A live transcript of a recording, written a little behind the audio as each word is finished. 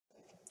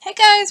Hey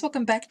guys,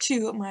 welcome back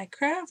to my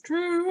craft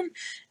room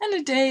and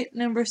today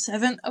number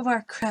 7 of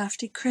our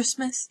Crafty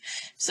Christmas.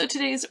 So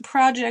today's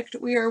project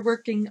we are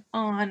working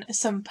on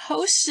some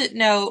post-it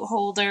note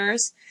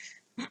holders.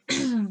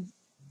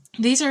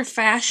 These are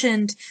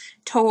fashioned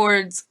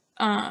towards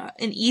an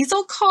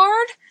easel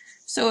card.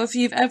 So if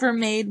you've ever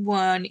made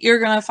one, you're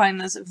going to find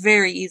this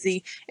very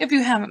easy. If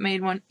you haven't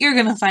made one, you're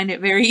going to find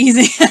it very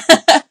easy.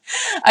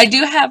 I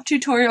do have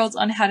tutorials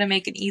on how to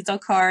make an easel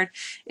card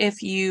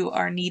if you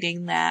are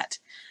needing that.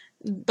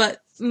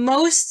 But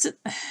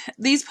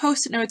these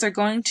post-it notes are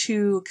going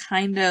to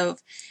kind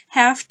of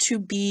have to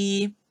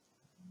be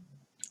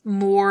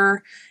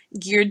more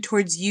geared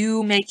towards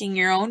you making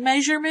your own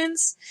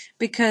measurements,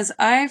 because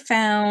I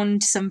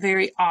found some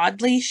very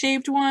oddly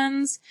shaped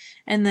ones,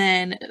 and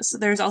then so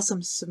there's also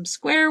some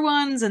square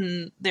ones,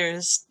 and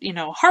there's,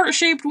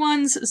 heart-shaped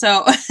ones,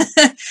 so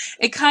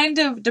it kind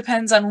of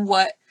depends on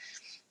what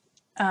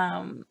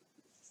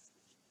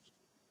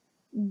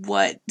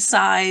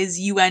size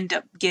you end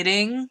up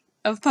getting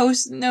of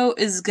post-it note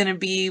is going to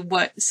be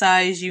what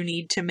size you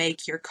need to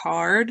make your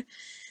card.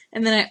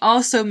 And then I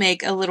also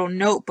make a little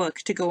notebook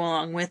to go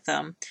along with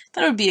them.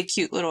 That would be a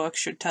cute little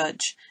extra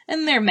touch.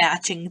 And they're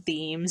matching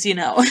themes,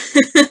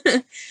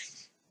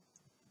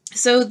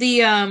 So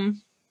I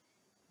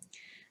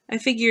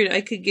figured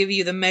I could give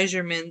you the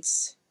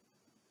measurements.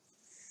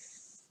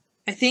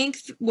 I think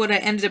what I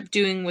ended up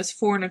doing was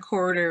 4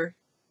 1/4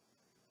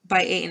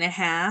 by 8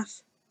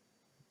 1/2.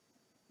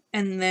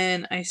 And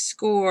then I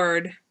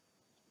scored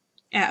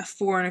at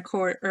 4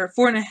 1/4, or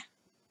 4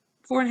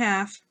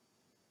 1/2,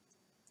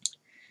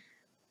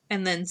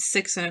 and then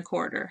 6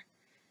 1/4,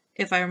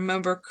 if I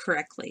remember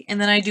correctly. And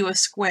then I do a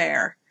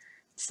square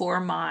for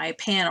my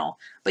panel.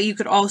 But you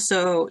could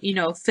also,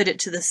 fit it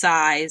to the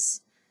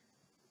size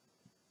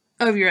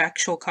of your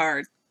actual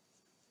card.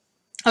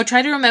 I'll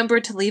try to remember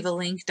to leave a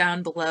link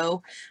down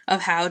below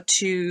of how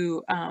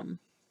to,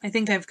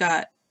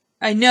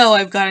 I know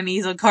I've got an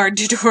easel card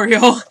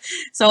tutorial,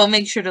 so I'll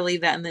make sure to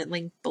leave that in the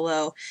link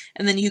below.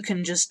 And then you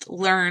can just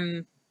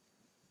learn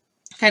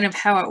kind of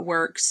how it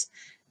works,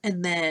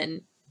 and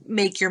then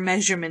make your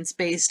measurements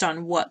based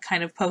on what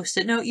kind of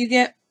post-it note you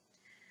get.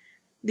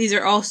 These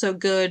are also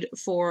good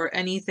for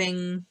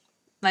anything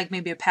like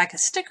maybe a pack of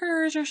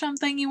stickers or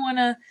something you want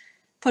to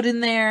put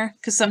in there,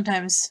 because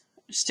sometimes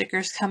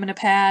stickers come in a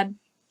pad.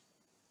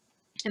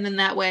 And then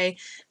that way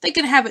they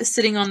can have it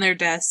sitting on their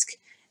desk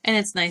and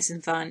it's nice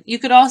and fun. You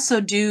could also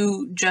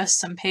do just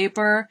some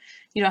paper.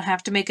 You don't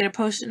have to make it a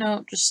post-it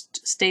note.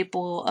 Just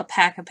staple a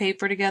pack of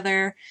paper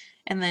together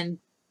and then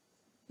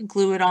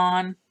glue it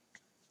on.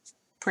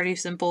 Pretty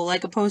simple,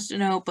 like a post-it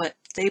note, but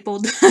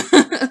stapled.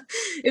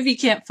 If you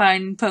can't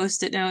find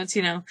post-it notes,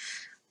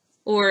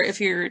 or if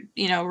you're,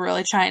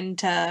 really trying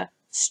to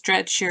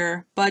stretch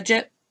your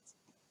budget.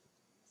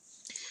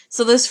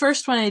 So this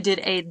first one I did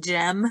a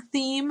gem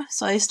theme.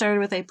 So I started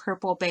with a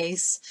purple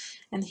base,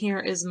 and here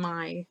is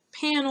my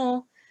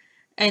panel.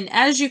 And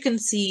as you can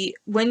see,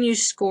 when you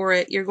score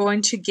it, you're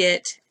going to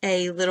get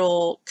a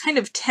little kind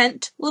of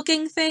tent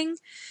looking thing.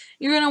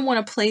 You're going to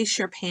want to place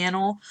your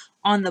panel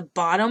on the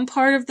bottom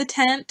part of the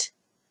tent,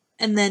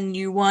 and then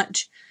you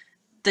want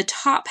the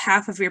top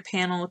half of your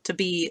panel to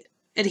be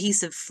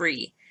adhesive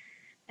free.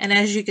 And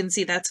as you can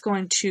see, that's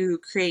going to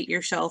create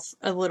yourself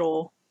a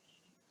little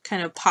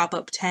kind of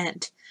pop-up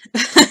tent.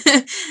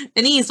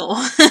 An easel.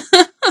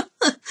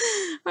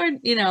 Or,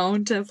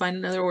 to find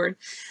another word.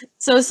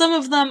 So some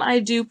of them I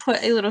do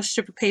put a little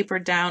strip of paper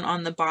down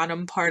on the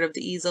bottom part of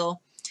the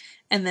easel,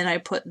 and then I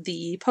put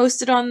the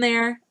post-it on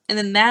there, and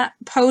then that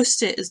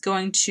post-it is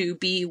going to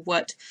be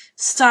what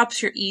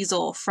stops your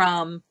easel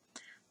from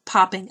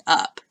popping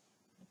up,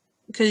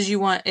 because you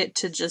want it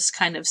to just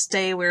kind of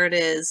stay where it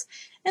is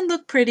and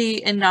look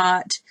pretty and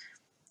not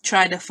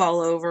try to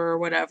fall over or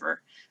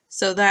whatever.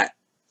 So that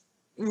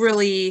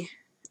really,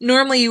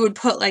 normally you would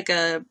put like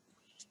a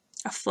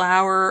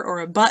flower or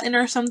a button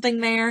or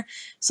something there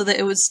so that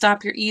it would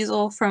stop your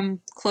easel from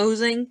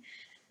closing.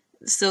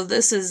 So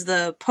this is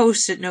the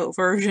post-it note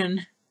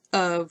version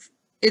of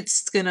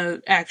it's gonna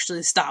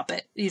actually stop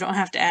it. You don't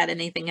have to add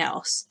anything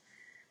else.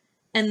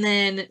 And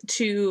then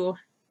to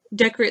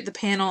decorate the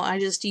panel, I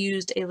just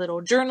used a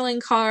little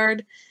journaling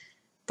card,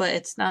 but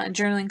it's not a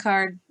journaling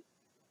card.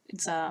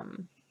 It's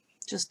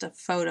just a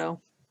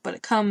photo, but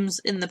it comes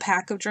in the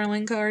pack of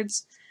journaling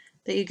cards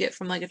that you get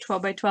from like a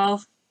 12 by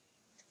 12.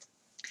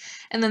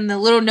 And then the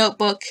little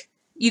notebook,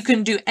 you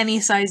can do any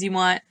size you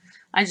want.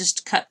 I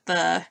just cut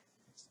the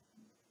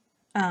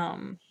 8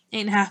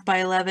 1/2 by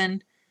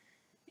 11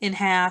 in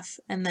half,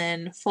 and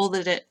then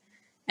folded it,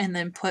 and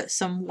then put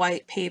some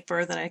white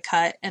paper that I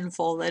cut and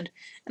folded,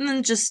 and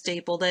then just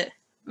stapled it.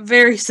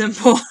 Very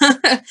simple.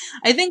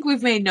 I think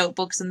we've made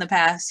notebooks in the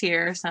past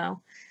here,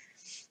 so.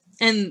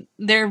 And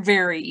they're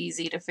very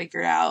easy to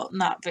figure out,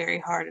 not very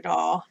hard at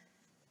all.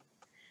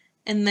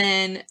 And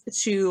then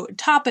to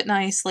top it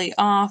nicely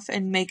off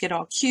and make it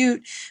all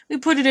cute, we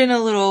put it in a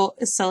little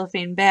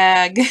cellophane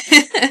bag,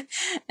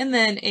 and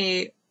then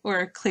or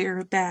a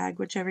clear bag,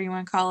 whichever you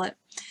want to call it.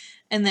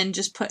 and then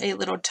just put a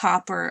little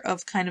topper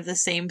of kind of the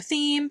same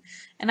theme.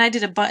 And I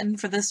did a button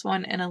for this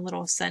one and a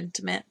little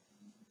sentiment.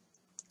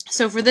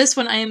 So for this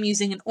one I am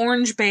using an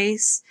orange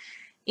base,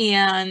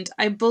 and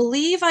I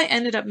believe I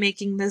ended up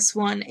making this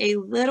one a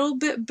little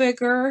bit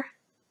bigger.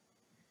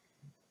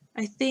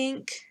 I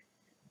think,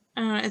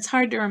 it's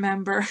hard to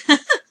remember,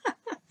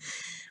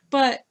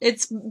 but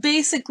it's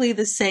basically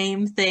the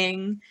same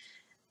thing,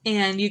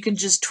 and you can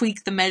just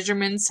tweak the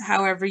measurements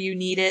however you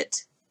need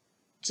it.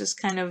 Just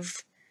kind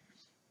of,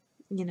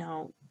 you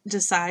know,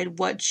 decide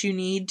what you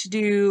need to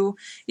do.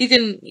 You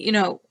can, you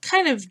know,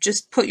 kind of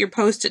just put your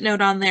post-it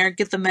note on there,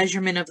 get the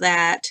measurement of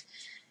that,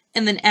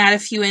 and then add a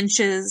few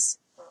inches.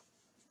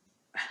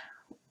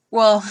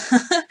 Well,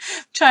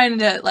 trying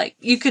to, like,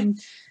 you could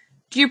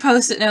do your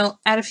post-it note,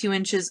 add a few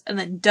inches, and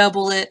then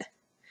double it,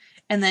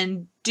 and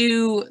then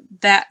do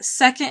that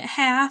second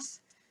half,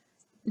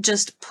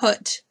 just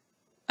put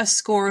a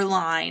score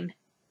line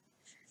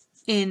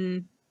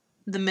in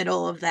the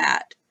middle of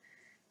that.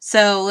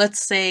 So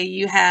let's say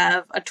you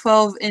have a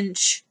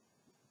 12-inch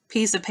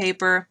piece of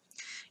paper,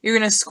 you're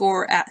going to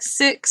score at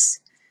 6,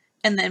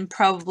 and then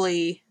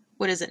probably,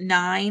 what is it,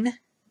 9?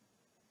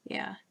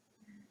 Yeah.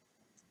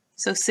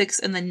 So 6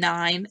 and then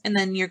 9, and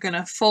then you're going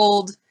to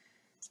fold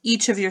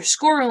each of your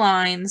score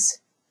lines,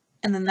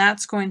 and then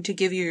that's going to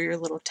give you your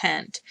little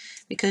tent,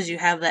 because you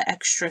have that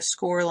extra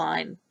score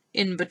line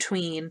in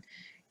between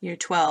your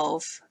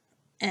 12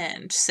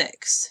 and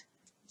 6.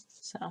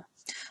 So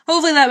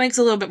hopefully that makes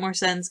a little bit more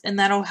sense, and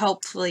that'll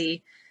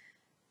hopefully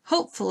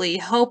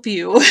help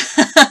you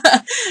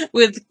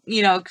with,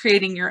 you know,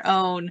 creating your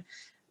own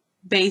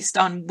based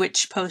on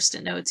which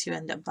post-it notes you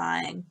end up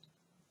buying.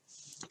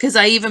 Because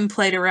I even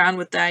played around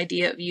with the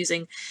idea of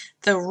using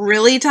the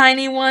really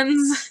tiny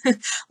ones,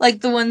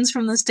 like the ones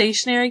from the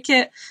stationery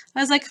kit. I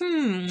was like,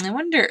 I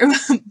wonder,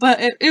 but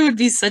it would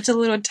be such a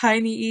little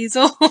tiny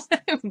easel.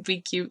 It would be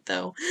cute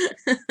though.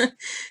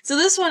 So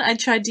this one I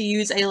tried to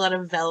use a lot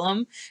of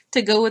vellum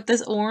to go with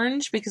this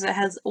orange because it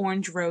has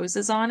orange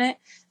roses on it.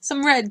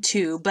 Some red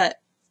too, but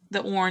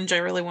the orange I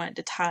really wanted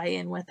to tie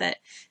in with it.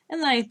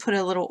 And then I put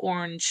a little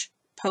orange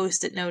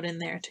post-it note in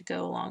there to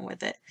go along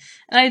with it.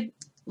 And I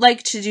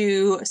like to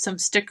do some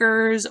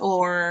stickers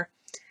or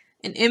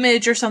an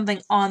image or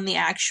something on the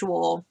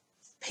actual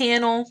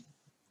panel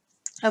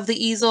of the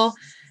easel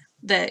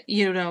that,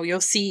 you know, you'll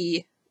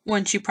see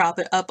once you prop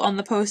it up on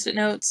the post-it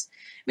notes,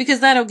 because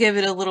that'll give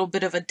it a little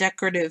bit of a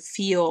decorative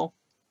feel.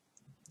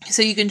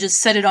 So you can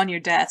just set it on your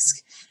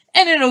desk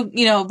and it'll,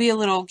 you know, be a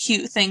little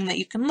cute thing that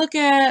you can look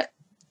at.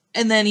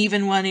 And then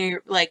even when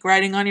you're like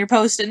writing on your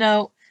post-it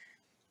note,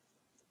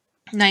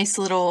 nice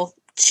little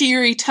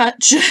cheery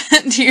touch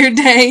to your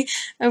day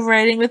of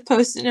writing with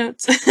post-it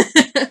notes.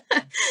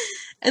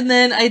 And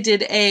then I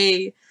did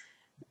a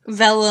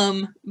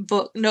vellum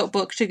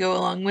notebook to go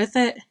along with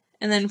it.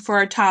 And then for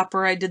our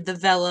topper, I did the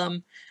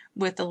vellum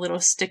with a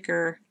little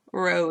sticker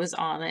rose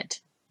on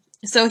it.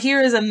 So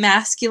here is a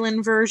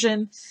masculine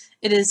version.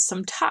 It is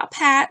some top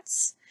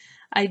hats.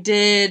 I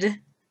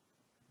did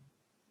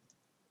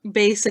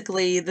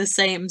basically the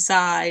same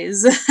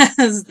size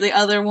as the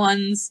other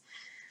ones,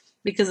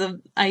 because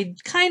I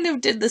kind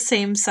of did the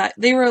same size.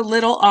 They were a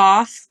little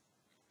off.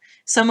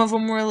 Some of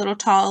them were a little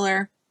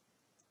taller,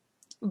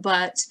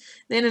 but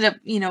they ended up,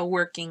 you know,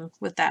 working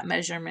with that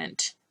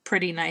measurement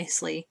pretty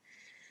nicely.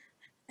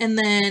 And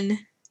then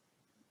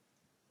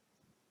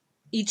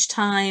each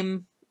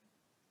time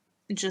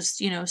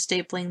just, you know,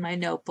 stapling my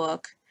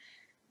notebook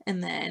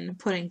and then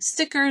putting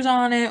stickers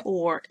on it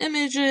or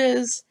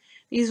images.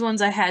 These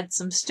ones I had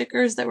some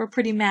stickers that were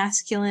pretty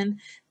masculine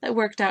that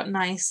worked out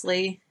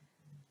nicely.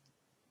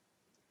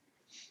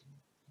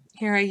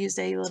 Here I used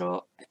a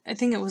little, I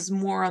think it was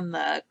more on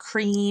the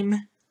cream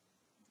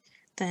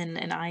than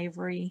an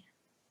ivory.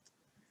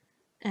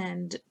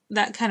 And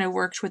that kind of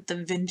worked with the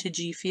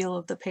vintagey feel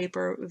of the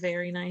paper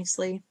very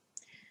nicely.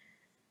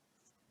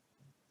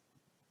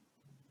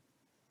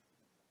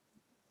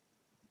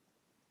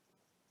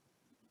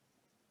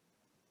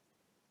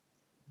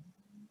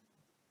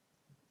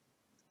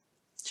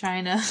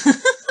 Trying to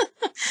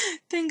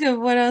think of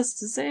what else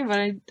to say, but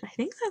I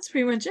think that's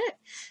pretty much it.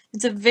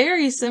 It's a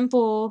very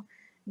simple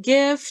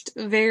gift,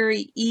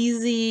 very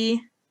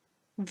easy,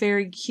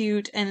 very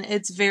cute, and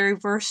it's very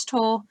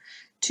versatile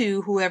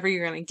to whoever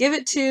you're going to give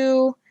it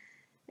to.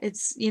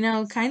 It's, you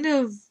know, kind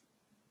of,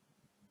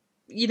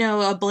 you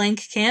know, a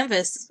blank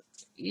canvas.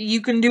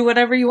 You can do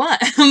whatever you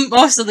want.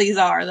 Most of these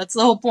are. That's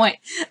the whole point.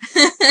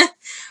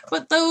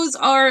 But those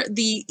are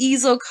the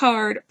Easel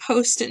card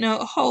post-it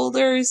note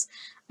holders.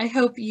 I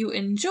hope you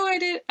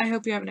enjoyed it. I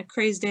hope you're having a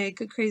crazy day.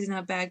 Good crazy,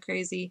 not bad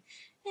crazy.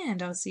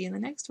 And I'll see you in the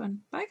next one.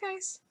 Bye,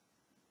 guys.